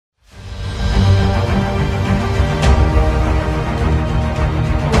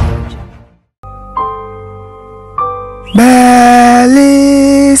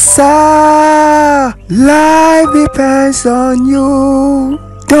Melissa, life depends on you.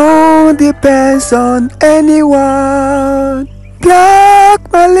 Don't depends on anyone. Black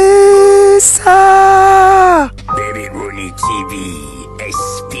Melissa. Baby Rooney TV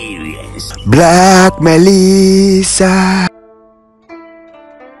experience. Black Melissa.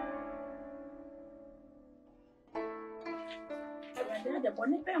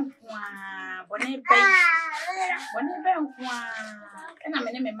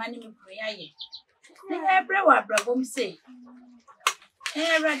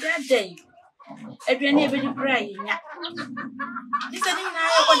 Adrian be crying. This is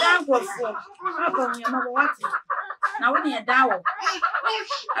now down for what? Now when you're down,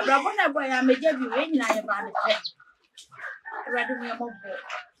 a brabona boy, I may give you any about the pet. Rather me a mobile.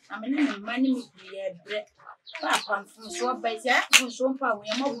 I'm in money with the bread. Papa from so by that, from so far, we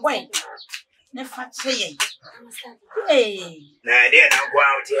are more white. Never saying. Hey, Now, dear, now go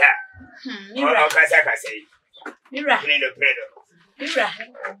out here. Mira, Say, Mira,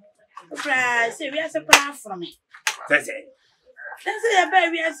 Mira, serious apart from me. that's it. That's a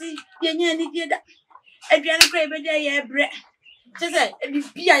baby. I see you did that. Adrian Craven, yeah, bread. Just say,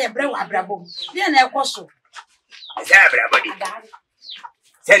 be a bread, bravo. Then I was so. Everybody.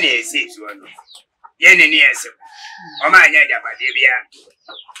 Send you six one. Yenny near so. Oh, my, yeah, but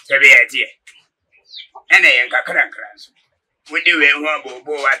dear, dear. And I ain't got crackers. We do it one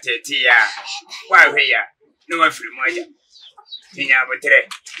bow at a tea. Why, we are no one free moja. Tina,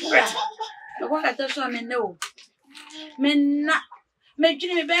 but What I told me, no. Men not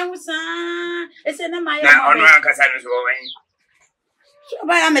making me bang with son. It's in my now on one Casano's going. So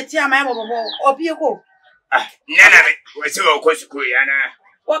I am a tea, my mobile, or Pico. Ah, none of it was so close to Kuyana.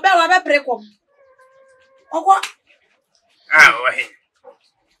 What bell of a precom? Oh, what? Ah, why?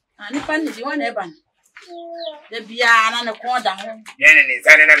 And if I need you on Evan. The Bian and the corner. Then it's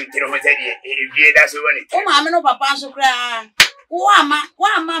another little said, if you that's one. Oh, mamma, no papa, so cry. Why,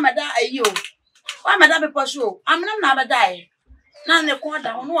 mamma, die you? Why, madame, pursue? I'm not die. None the quarter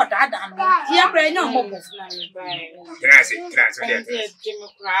on what I done. Here, pray no more.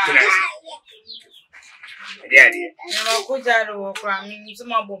 Dear, never could I walk cramming some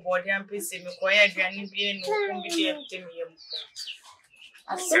more body and piece me quiet and be no convenient.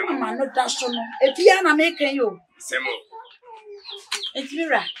 I said, man, not that so. A piano making you. Semo. It's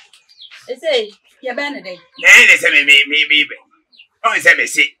Mira. They say, you're Benedict. Nay, they say me. Oh, it's a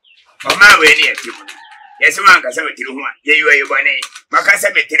see. Oh, my way near people. Yes, one can say to you, you are your bonnet.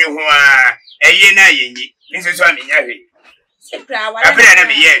 Macassa me tell you, a year na ye, Mrs. Swami, Yavi. Say, I put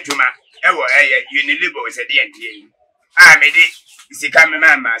a year to my unilibo is at the end. I made it. See, come,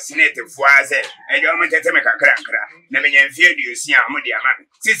 mamma, senator for us, and you're going to make a cracker. Never fear you see how much mamma.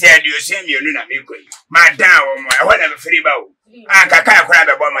 Since I do see you, Luna Milky. My down, I want a free bow. I can't crab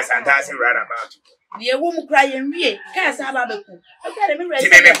about my Santas right about. the woman crying, me, Cass Abaco. I got a mirror.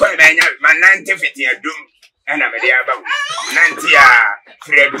 My 90 a doom, and I'm a dear about 90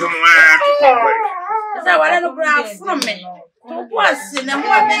 Fred Dumwa. Is that what I don't grab from me? Was in a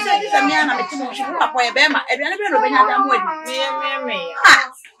more message is a man of a too much up by a bema, and I don't know when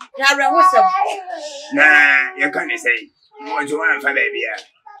Yara was a. Nah, you can't say. What you want for baby?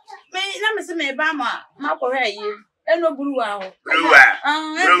 May not say me, Bama, Marco, and no blue hour. Blue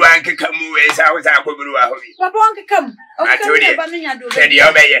and can come away. I was out for blue. Papa can come. I told you, Teddy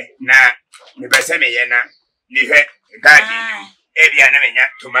Obey. Nah, the Bessemena, you had guardian. Ebiana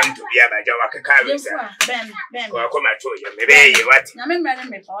to man to be about Jawaka Carver. Ben, or come at you, maybe what? I mean,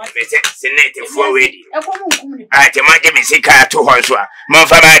 Senator for ready. I can imagine me sick to Honswa,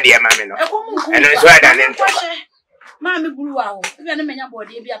 Monfama, dear Mamma, and I swear that Mammy blew out. If you're a man, your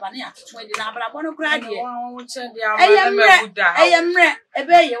body be a banana, 20 now, but I want to cry. I am red, a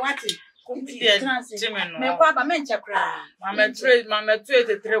bay, what? My papa meant to cry. Mamma trade, Mamma trade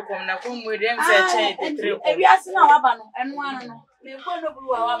the trick on the home with them. If you ask now, Abano, and one, they won't know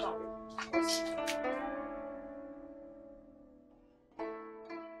blue hour.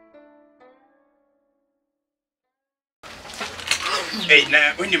 Hey,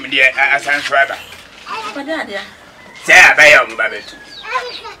 now, when you dear, I can't forever. But, Daddy, say, I buy your babbit.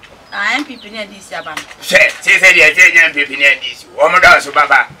 I am peeping at this, Aban. Say, young people near this. Woman does,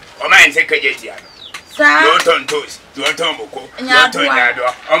 Baba, or mine secretary. Your tongue toast, your tongue, and your tongue,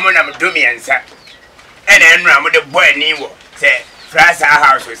 Omonam Dumian, sir. And then ram with the boy Niwo, say, Frasa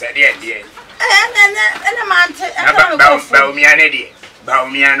house was at the end. And a man,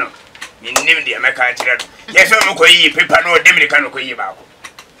 Baumiano, in Nimdi, American. Yes, I'm going to paper no Dominican.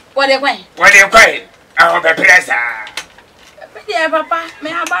 What a way. What are you crying? I hope a press. dear papa,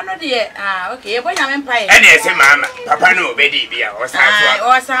 may I ban dear? Ah, okay, boy, I'm empire. And yes, mamma, papa no baby beer or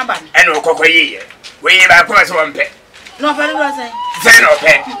Saban. And no cocoy. We have course one pet. No, but it was a Sen or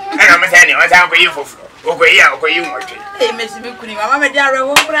pet. And I'm saying, what's out for you for you want to. Hey, Miss Mikuni, Mamma Dara,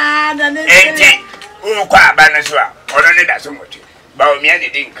 brand and then. Oh, quite banaswa, or only that so much. But me and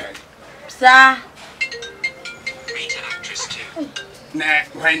it didn't come. Sir. Nah,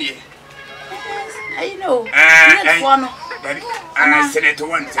 when you. I know. Send it to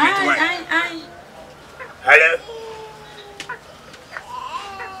one. Hello.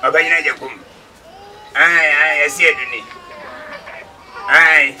 Obeying your boom. I see it.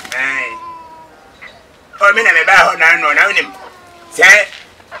 Aye. Oh, me never bow now. Him. Say,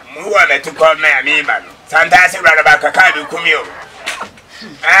 move on to call me a man. Sometimes I run about a car to come you.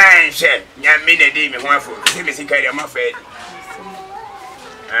 Aye, share. Young men a demon, one for see me carry a muffet.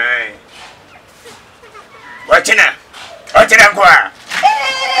 Aye. Watching her. Watching her. Watching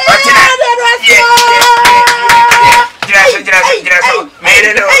her.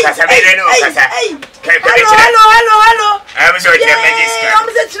 Hello. I was watching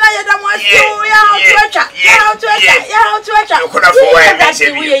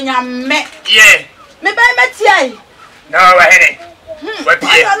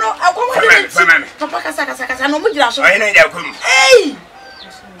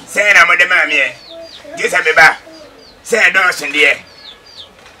say Dawson dear.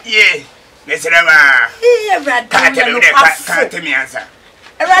 Ye, Miss Rama. Can't me answer.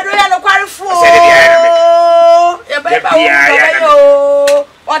 A rather quite full.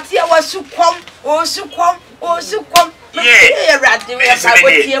 What here was to come. Yeah, rather,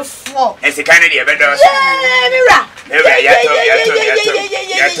 for as a Canadian, but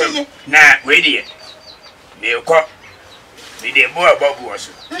now, wait here. They'll call. We did more Bob was.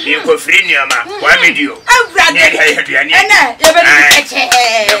 You could free your man. Why did you? I'm glad you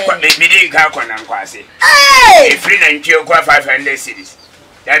didn't count on Quasi. Hey, free and chill 500 cities.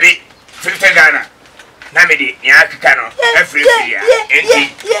 That be 50 Ghana. Namidi, Yakano, every year.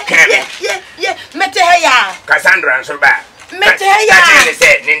 Yeah. Metaya Cassandra and so bad. Metaya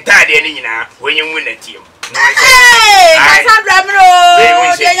said, Nintadia when you win a team. Hey, Cassandra,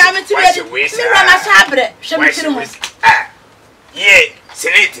 yeah,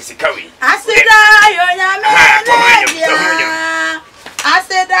 Senate is a cowie. I said,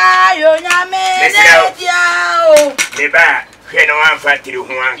 Neba, when one fatty who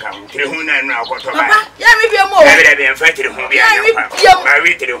won't come, Trihuna and now got to buy. Yeah, maybe a more. I have fatty who be my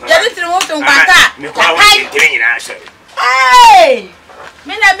reading who answer. Hey,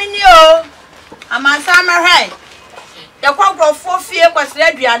 Mina Minio, I'm on summer high. The quack of 4 fear was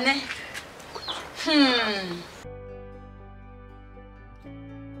Ledriane.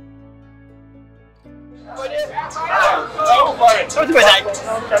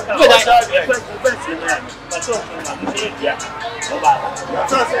 And so, I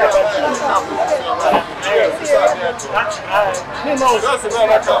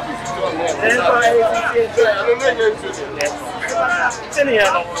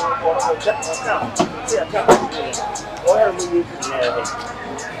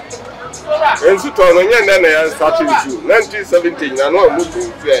started 1917. I know I'm moving to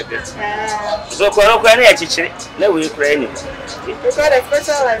so, I teach no, we pray. You got a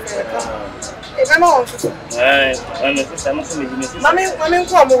special life. If I'm on, Mammy,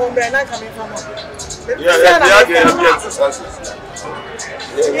 come home, and I come from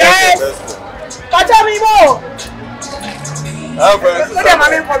yes, but tell me more.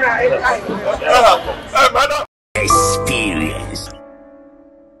 Experience.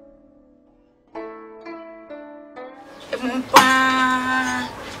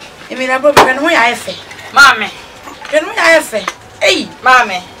 Mirabo can we have Mammy? Can we have hey,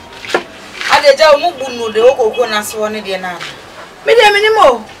 Mammy? I did tell Mubu the Okona Swan again. Medium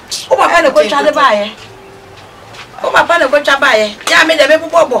anymore. Oh, my father go to buy. Oh, my father go to buy. Yeah, made a baby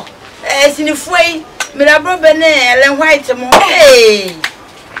bubble. As in the way, Mirabo Bene and White. Hey,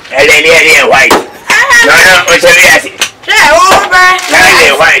 Ellen White. No, what's the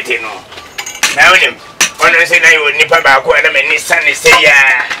yeah, White, you know. Now, him. When I say I would nip about what I'm in son is say,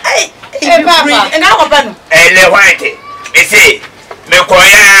 hey, and how about Ellen White? They say,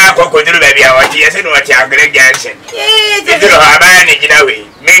 Mekoya, Cocodu, baby, I was yes, and what you are Greg Jackson. Yes, you have managed away.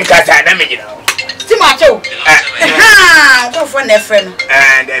 Men Casa, you know. Tomato. Go for a friend.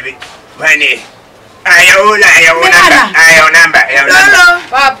 And David, money. I own number.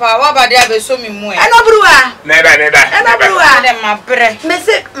 Papa, what about the other so me more? I know, Brewer. Never, my breath. Miss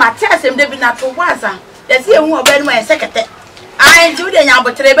Matthias and Debbie not for once. Let's see who obeyed my secretary. I do the now,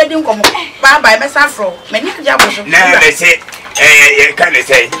 but they didn't come by Miss Afro. Many jobs. Never say, You can't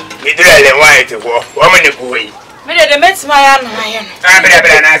say, you do a white to war, woman of boy. Me de met my iron. I'm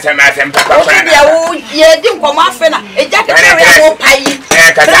an answer, Madam Papa. You didn't come off and a jacket or pie.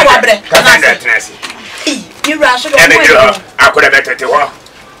 Cassandra, you rush. I could have better to war.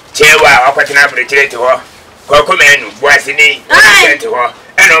 Chewa, operating up the to war. Cocoman was in the to war.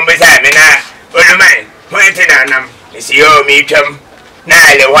 And on beside me now, all mine, pointing on them. You see, oh, me come.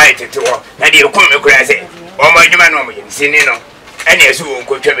 Now the white to war. Now you come across it. Oh, my human, seen it. And yes, who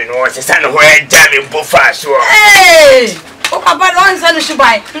could come in was a son where Jamie Buffa swore. Hey! Oh, Papa, don't send us to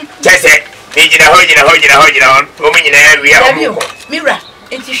buy. Just it. Hold you on. Woman in the area. Mirror.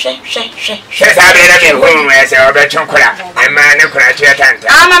 It's a shake. She's having a home where I say, I'll bet you and man, no crash your tent.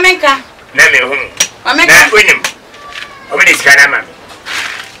 I'm a maker. Let me home. I'm a maker with him. How many is Ghana, mammy?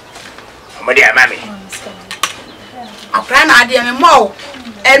 How many are mammy? A plan idea me more.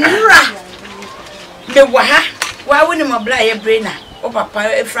 And Mirror. The Waha. Why wouldn't my blind brainer? Oh,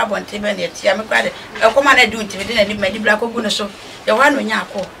 Papa, a frab on table yet. I'm glad a command do it within any many black or so. The one when you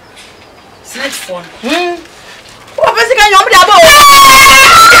call. Snatch phone. What was it?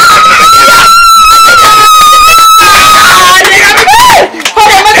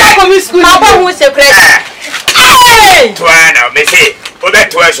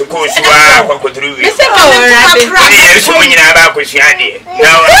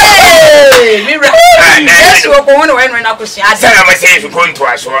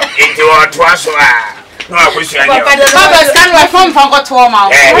 No, I wish you had stand my phone from got to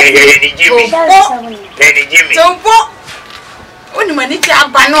my Jimmy. So, what do you need to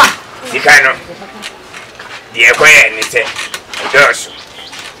have by no? You cannot. The acquaintance, a dorsal.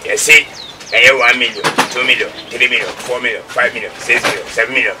 You see, I have 1 million, 2 million, 3 million, 4 million, 5 million, 6 million,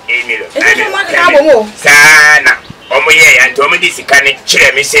 7 million, 8 million, 9 million. Sana, Omoye and Tommy can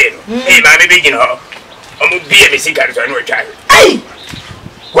cheer me say, hey, mammy, begin her. Omo be a missing character and child. Hey!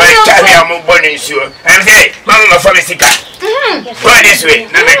 Why carry a more bonnet sure? And say, Mamma from a sicker. Go this way,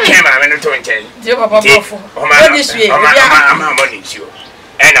 now I came out and told you. Go this way, I'm money sure.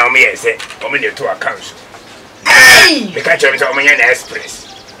 And now me, I say, woman, to a council. The catcher is on my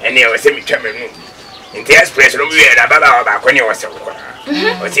express. And they was semi coming room. In the express room, we had a baba back when you was a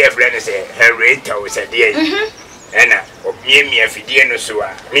what's your friend say, her rate was a dear. And me, if you didn't know,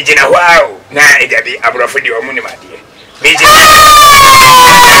 Mijina, wow, now it'll be a profit your money, my dear.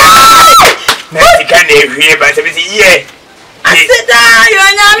 Mexican here, but it was a year. I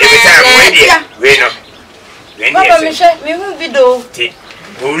said, we will be do.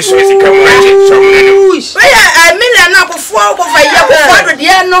 Who's was a comrade? I million up of 4 over a year before the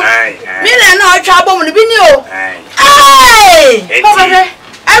year. No, million no trouble with Binio. Aye,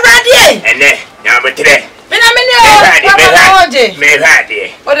 and then, now but today.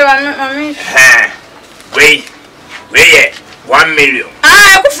 Wait. Wait, 1 million.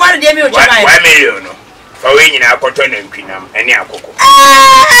 I could find the 1 million for winning our cotton and queen and your cocoa.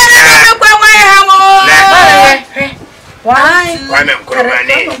 Why? I'm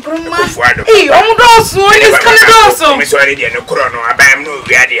sorry, dear, no chrono, I am no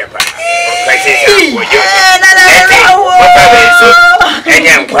idea. And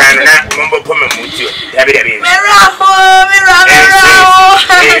young Quan, not Mumbo Puma Mutu, David.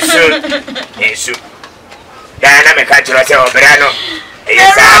 Diana me catch yourself, Brano.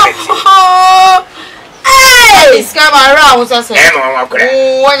 Hey, scab around, what's I say?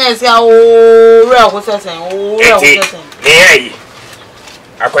 When is our what's I say? Hey,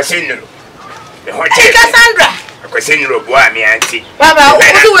 I was in the hotel Cassandra. I was in Roboami, auntie. Papa,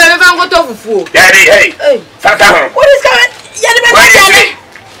 what do we ever go to food? Daddy, hey, Faka, what is going?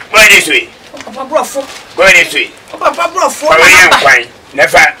 Go this way. Papa brought food. Go this way. Papa brought food.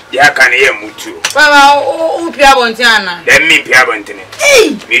 Never, ya can hear Mutu. Papa, oh, Piabontiana. Then me Piabontine.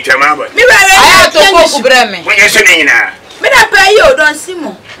 Hey, me to my boy. I have to go to Bremen. When you're saying now, but I pay you, don't see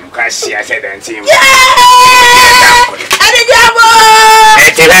more. Because I said, and see more. And the devil,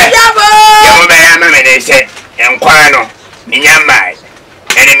 they said, and Quano, Niamai,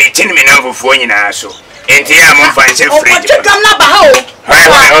 and me tin me now for you now. So, and the Amon finds a friend. Come up a hole.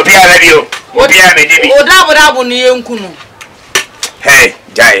 I'll be a review. What do you have a baby? Or that would have been Hey,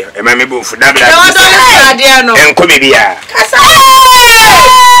 Jai, a mammy boo for double. And come here.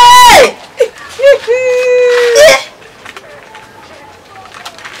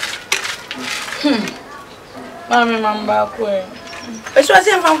 Mammy, Mamba, it's was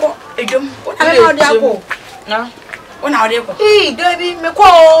in Vanco. What are they go? No, when are they go? Hey, Daddy, me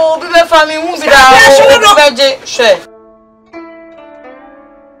call, be my family, won't be there. Share.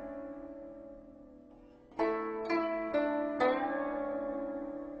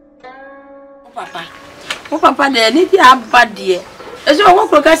 Papa, O papa de ni di abade. Ese o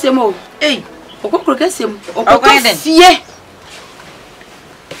kokro kasem o. Eh, o kokro kasem. O kokro fie.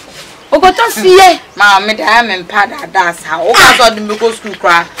 O kokro fie. Ma me da me mpada da sa. O ka so de me go school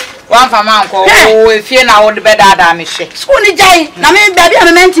kra. Wan fa man ko o efie na wo de be da me hye. School ni jai. Na me baabi a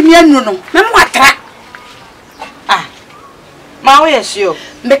me menti me anu no. Me mo atra. Ah. Ma wo yes yo.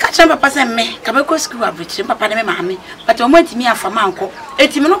 Me ka chan papa se me ka be ko school abritire papa de me ma me. But o mo ntimi afa man ko.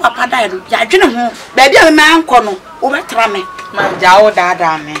 Etimi no papa da no. Ya dwene ho. Baabi a me man ko no. O be tra me. Ma ja wo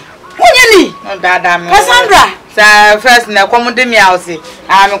da me. Wonye ni. No da me. Cassandra. Sa first na kom de me house.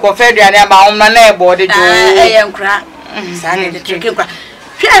 Ah me ko fe duane ba hom na e bo de jo. Eh nkra. Sa ne de trick nkra.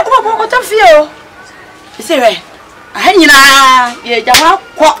 Hwe o to fie o. Se we. Ah nyina ye jawa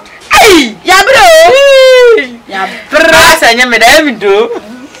ko. Ai, ya bro. Ya Bra sa nya me da mi do.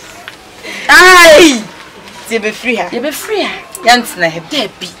 ai. Ti be free ha. Ye be free ha. Yantsna he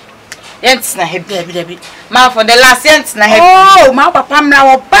Debi. Yantsna he Debi. Ma for the last yantsna he. Oh, ma papa mra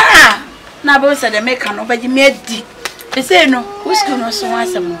wo ba. Na be se de make no baji me di. E say no, who school no so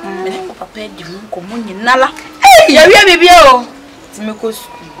asem no. Me ne papa di mu ko mu nyinala. Eh, ya wi bibia o. Ti me ko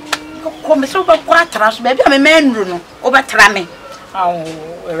school. Ko me so ko atra so bibia me menru no. O ba tra me. Awo,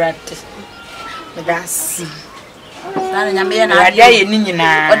 erate. Me da si. Na nya me na Erade aye ni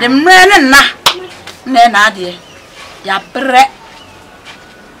nyina. O de mra ne na. Ne na ade. Ya bre.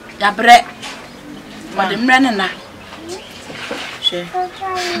 O de mra ne na. She.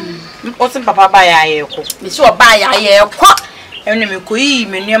 O tin papa ba ya ye ko. Me so ba ya ye ko. Ene me ko yi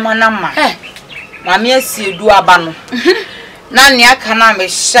me nuema na ma. Eh. Ma me asi edu aba no. Na ne aka na me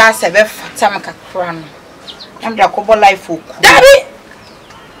hya se be fata me kakra no. Am da ko bo life oku. Dabi.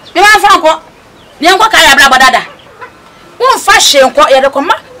 Me ma fa ko. Ni enko ka ya bra bodada. Won fa hye enko ye de ko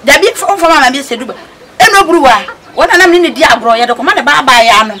ma. Dabi won fa ma me se duba. Eno buruwa. Wona na me ni di agro ye de ko ma ne ba ba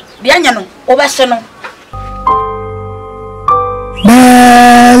ya no. De anya no, wo be hye no.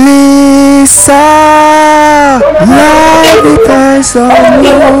 Melissa, life depends on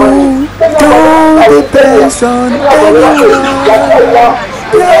you. Don't depend on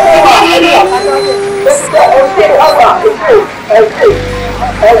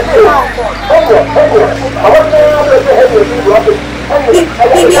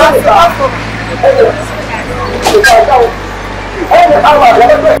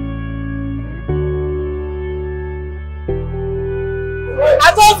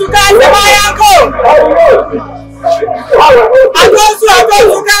I told you guys, my uncle. I told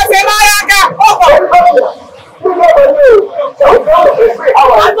you guys, my uncle.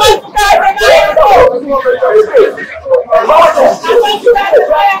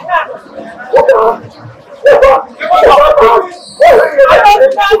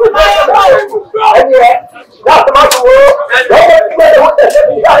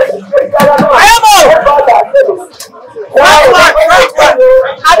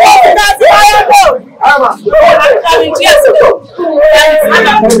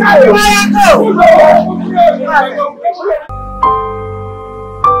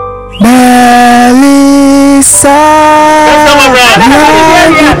 Melissa,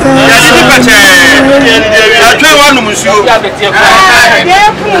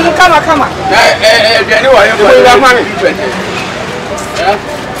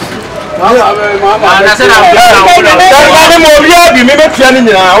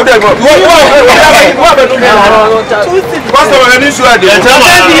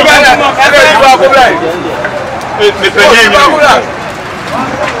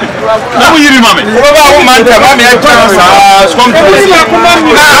 Now you remember. Woman, mommy, I told us come to this.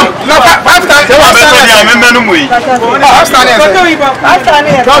 No, 5 times.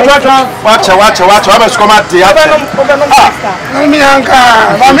 Watch. I was come at the other.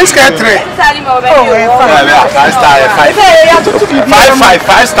 What is it?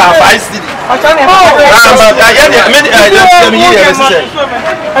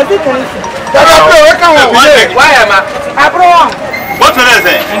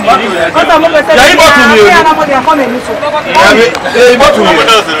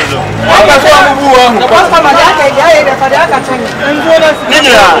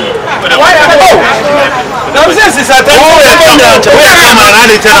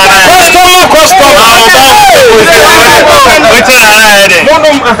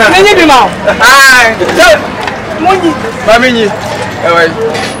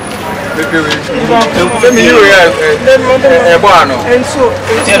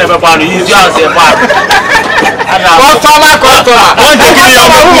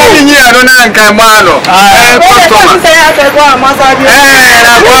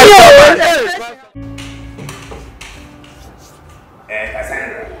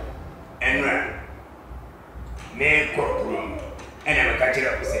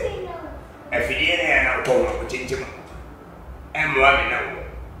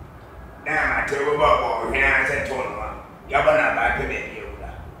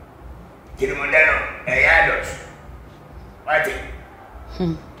 Tirimondano, adult. What?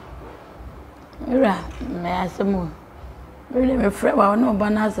 Mira, may I some more? Really, my friend, I know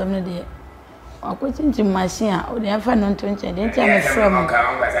banana some of the. I put into machine, or the infant on 20. Didn't tell me from.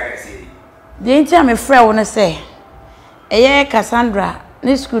 Didn't tell me, friend, when I say, a year Cassandra,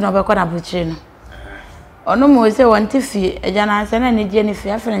 this school of a corner. Or no more say one tiffy, a jana, and any Jennifer,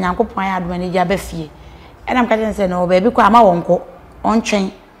 and Uncle Pine when he jabbefi. And I'm getting say no, baby, come my uncle on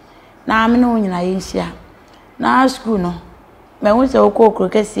chain. Now I'm no in Asia. Now school no. My own so called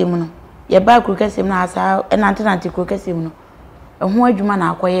croquet sim. Your back croquet sim now, an anti croquet sim. And who you man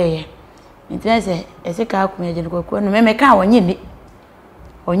acquire? It is a car comedian go no me ka wonyi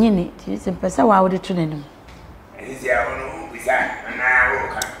ni ti se pesa wa wode tu nanim ezi a wono bisa na wo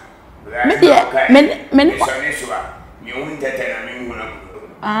ka me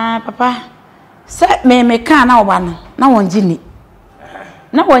papa se me ka na oba no na wonji ni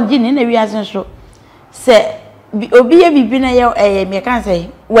na wi asen so se obi ye bibi na ye me kan se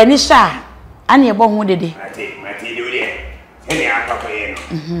wani sha ani e bo hu dede mate de ori eni apapa ye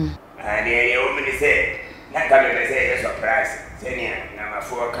no and the woman said, not coming to say a surprise, Senia,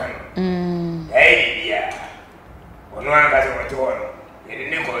 Namafu Kano. Hey, yeah. One got over to one. You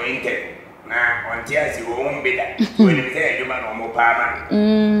didn't go in now, on tears you won't be that. When you say you man or more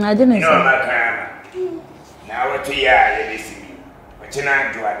palm. I didn't know my car. Now, what you are, you see me. But you're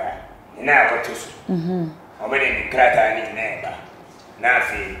not doing that. You know what to say. Or when in the crater and neighbor.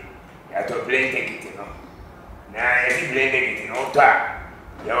 Nothing. You have to blame take it, now, if you blame it in all time.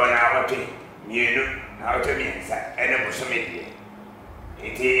 You are now okay, you know, out of me, and a Muslim.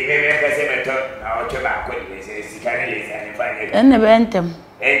 It is very better now to back when they say, Sicarians and find it. And the Bentham.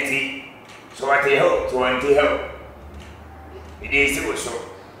 And so what they hope to want to help. It is also.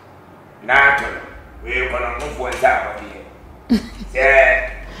 Now, we're going to move one time of here.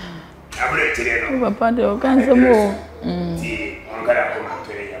 Yeah, I'm ready to know. Papa, you can't say more. See, I'm going to come up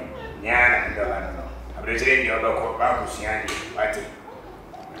to them. Yana and Dolano. I'm ready to your local Babusian. What?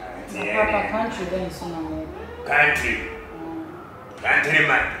 Country then soon. Country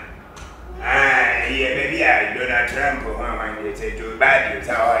man. Ah, yeah, maybe I Donald Trump or when they say to bad you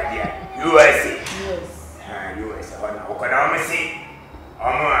how idea. USA. Yes. USA. On economy.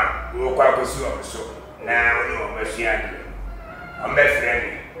 Oma, who quite so. Now, no, Messiah. I'm best friend.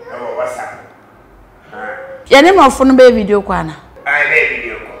 Oh, what's up? Your name of phone baby video kwana. I made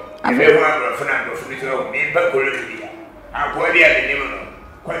video call. I'm very well for not to be back. I'm going to be at the name.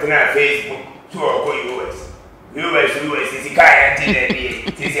 Quite na Facebook to go US is kai anti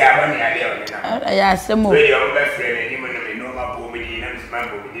this abani ade on ya semo really on best friend any man no ma bo me na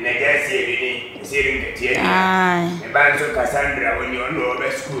mambo me na just here ni see ring tie ni ban so Cassandra when you no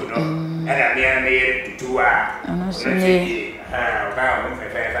best school no era me na here to a no so ni ba on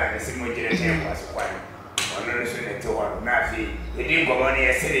fe ni simo jere te kwa so kwa ono so ne to wa na fi e din ko mo ni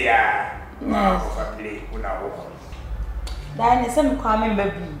e sere ya na ko fa play una ho Dai some coming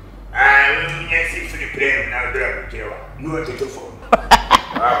baby. Yes, if you play now, no to phone.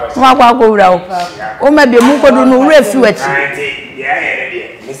 Wa go ura o ma be mu kodu no ura fi wachi.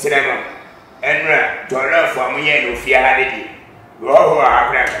 Yeah, Mr. Emma. Enra, to love for me no fear had it. Oh, I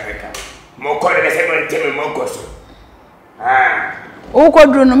can't. Mo ko de se mo ntemi mo ko so. O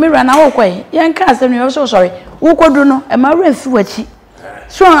kodu no mira na wo kwai. Yen ka asem no so sorry. Wo kodu no e ma ura fi wachi.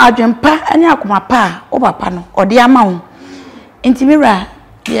 So adwempa ane akoma pa o papa no ode ama wo. Intimira,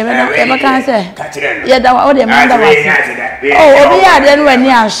 ye be kan say. Ye da wa o de manda wa. Oh, obi ya de no ani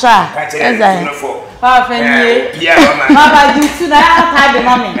ansha. Eza. Pa fanye. Baba ju tu na ta de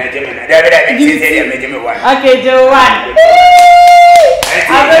mami. Okay, do one.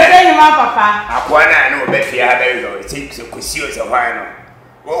 I will tell you my papa. Akwana no be fia be lo. Ti ko si o se hwan no.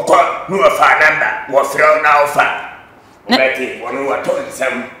 Wo ko no fa number, wo fro na ofa. Obeti, wonu wa ton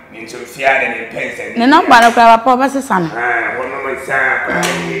sam. Into fear and pension. No, no, but I have a son. One moment, sir. I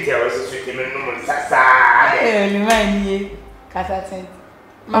was sweet no Sasa. You mind ye, Cassette.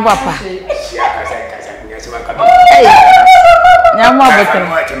 My papa.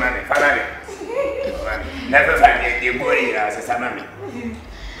 Never find the body as a salami.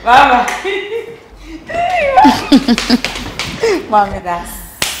 Mama. Mommy, that's.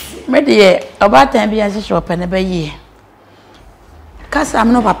 Maybe about 10 years is open every year. Kasa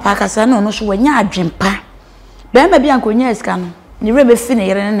amno papa kasa no no so wanya adwempa be ma bia nkonya esika no ni rebe fi ne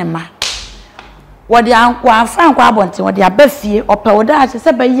yere ne ma wodi ankwa afa ankwa abonte wodi abafie opewoda ase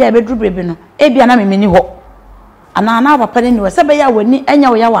se be ye be dubrebe no e bia na memeni ho ana na papa ne ni se be ya wani anya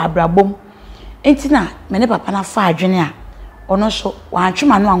wo ya wa abrabom entina me ne papa na fa adwene a ono so wa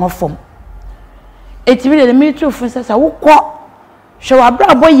antwema no anwofom etimi de me tufu se sa wokọ hwe wa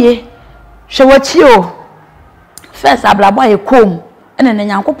abrabo ye She what you first ablabo ye kom ene ne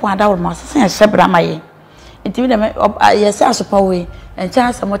Nyankopon ada wo ma sese ye brama ye nti dem ye se asopa we encha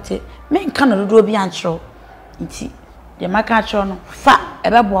asamote me nka no dodo bi anchro nti de maka achro no fa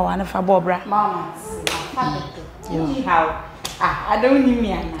ebebo wa ne fa bo bra mama how I don't need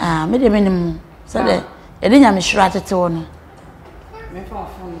me me de menim so de e de nya me hwira tete wo no me fa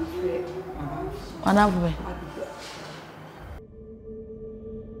phone ana bo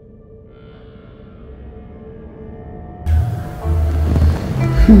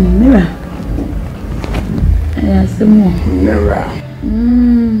Mira. Semo. Mira.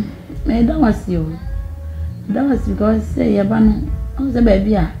 Me that was you. That was because say yabano. O say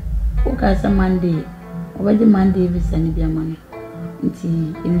baby a. O ka say Monday. O be Monday visa ni bia mano. Nti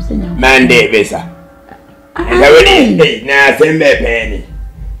enu say nya. Monday visa. Na sembe penny.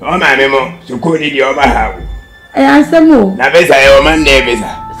 O ma me mo sukuni di oba hawo. Asemo. Na visa e o Monday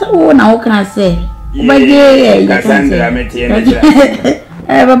visa. So na o ka say. O be ye Cassandra me tie na.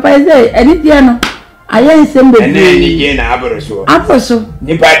 Papa say anything no aye nsem be ene ni je na aboroso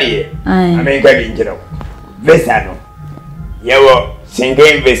nipa de America bi njiro visa no yewo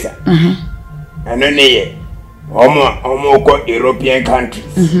single visa ano ne ye omo ko European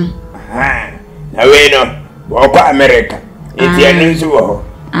countries na we no wo ko America etianu nso wo ho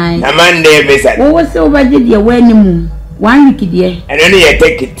na Monday visa wo se obaje de wani mu 1 week de ano ne ye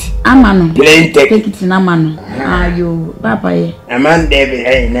ticket amano plane ticket na amano ayo papa ye Monday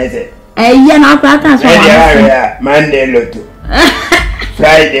be nese ya na aka so Monday loto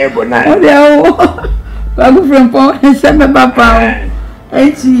Friday bonai o de o go from po se me papa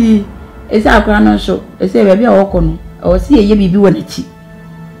enti esa akra no so ese be bia wo ko no o se ye bibi wona chi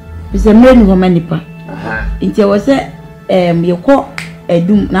se me ni ho manipa enti wo se ye ko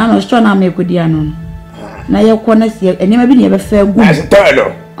edum na no so na me ko dia no na ye ko na se enema bi ne be fa gu as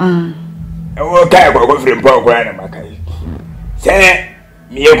tolo wo kai ko from po ko na makai se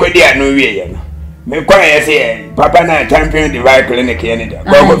mi ye ko dia no wie ye no me kwa ye se papa na champion divine clinic ye ne da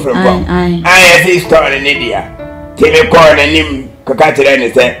go from po I see store ni dia ti me ko na nim kaka tire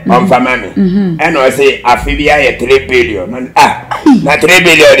ni se on fama me e no se afibia ye 3 billion na 3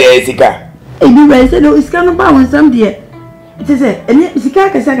 billion de sika e bi we se do iska no ba won sam de ti se eni sika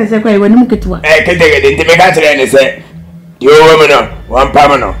kasa kwa ye wani ketwa kete de ti me ka tire ni se yo wo me no wan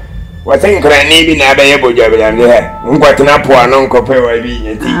pam no wasen krani bi na abaye bojo abilamde he nkwatena po ano nkope wa bi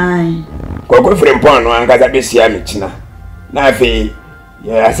nyeti koko frimpon no ankaza besia me china na afi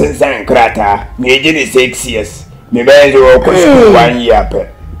ya asensan krata me ejini 6 years me benzo ko 1 year pe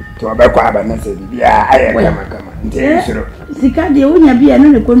to be kwa aba na se bia aye kama ntensuro sika de wonya bia no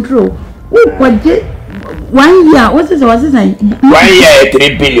ne control wo kwaje 1 year what is 1 year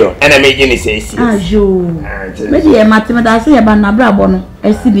 3 billion and I'm making it 6 years. Ajo. Maybe a mathematics say about na bra bono.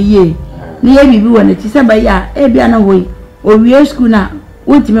 Esi ni ye. Ni ye bibi wona ti se ba ya e bia na hoyi. O wie school na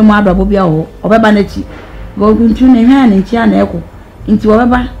wotime mo abra bo bia ho. Obeba na chi. Go kuntu ne hwa na chi ana eko. Nti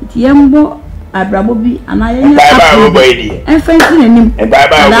obeba ti ye mbo abra bo bi ana ye nya. Baba bo idi. En fancy na nim.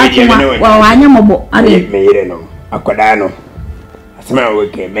 Baba bo idi me no. Wa anya mobo. Ade me yire no. Akoda no. Asema wo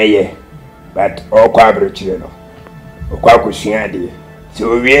ke meye. But all quabrochile no. Okwakusua de.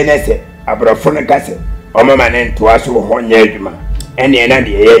 So wie na se abrofo no kase. O mama ne ntoa so ho nya adwuma. Ene na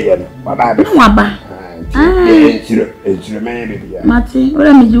de ye no. Baba be. Waba. Ejiro me bibia. Mati,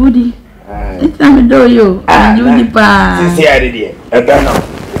 ora mi judi. Ita me do yo. Judi pa. Sisi ade de. Ebe no.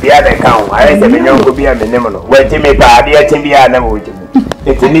 Bia de kan. Aye se me nyonko bia me nem no. Wati me pa bia tin bia na wo jimi.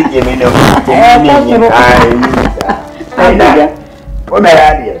 Etini je me no. Ai. O me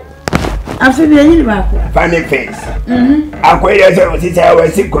ade. Afi bi yin ba ko. Funny face. Akwai so sisi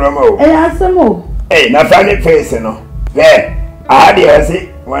awasi kromo. Asemo. Na funny face no. Ade asi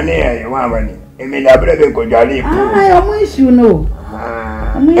wani ya wa wani. Emi na brebe ko jali. Omo issue no.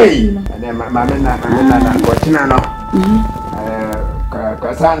 Omo issue no. Mama na ko tina no.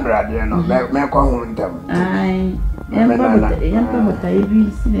 Cassandra de no. Me ko hu ntam. Yampa bota ebi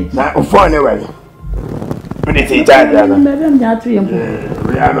sinechi. Na phone we. Odi ti charge na. Mbebe mjatu yempo.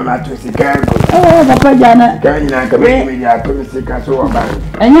 Ya mama tu sikago. Papa jana. Kanya ka me ya ko sikaso wa ba.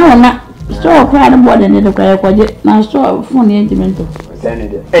 Enya ona. So kwa na board ne de kwa kwaje. Na so phone yentimento.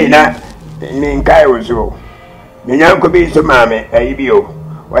 Send it. Na ni nkai wo me nyanko bi so mame ayi bi o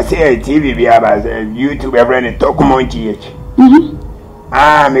wase TV bi aba YouTube every ne talk monchi yech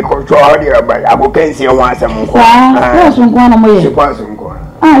me ko cho hodi aba akokensi ho asem ko so nko na moye kwa so nko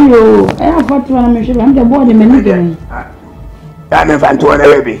ayo afatu na me shebe amde board me ni gani me fanto na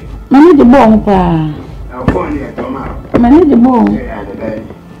we bi me de bo pa phone ya to ma me de bo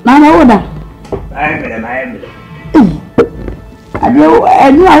na oda ai me Ado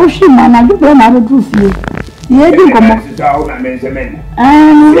enu a wo hwe ma na do be na do do fie. Ye di komo.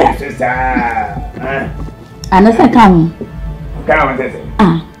 Ana sa kan. Kan won se.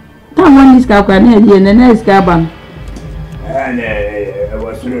 Kan won dis ka kwa na ye na ska ba.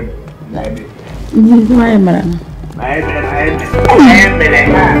 Was sure. Ni so ay mara. Ay.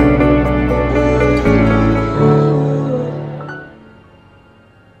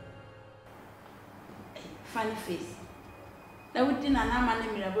 Funny face. Na wudi na na ma na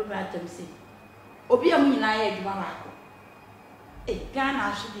mirabo ba atam se. Obi am nyina ya adwuma ba ko.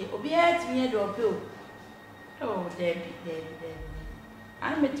 Ghana ahwe obi atimi e do pe o. Oh, Debbie.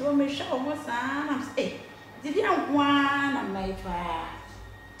 I'm met to me show was an did you want one my fire?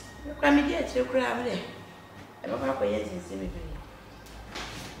 You can get your crab there. I don't have a yes in cemetery.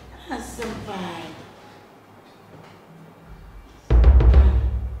 That's so fine.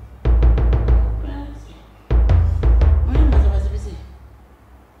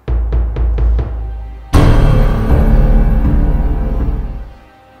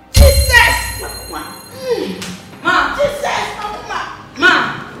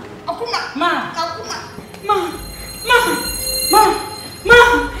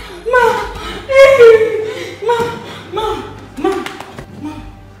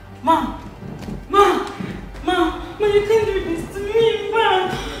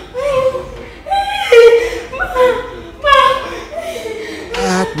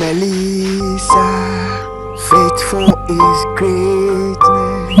 Melissa, faithful is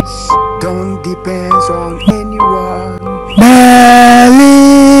greatness, don't depend on anyone. Melissa,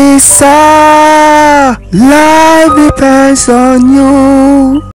 life depends on you.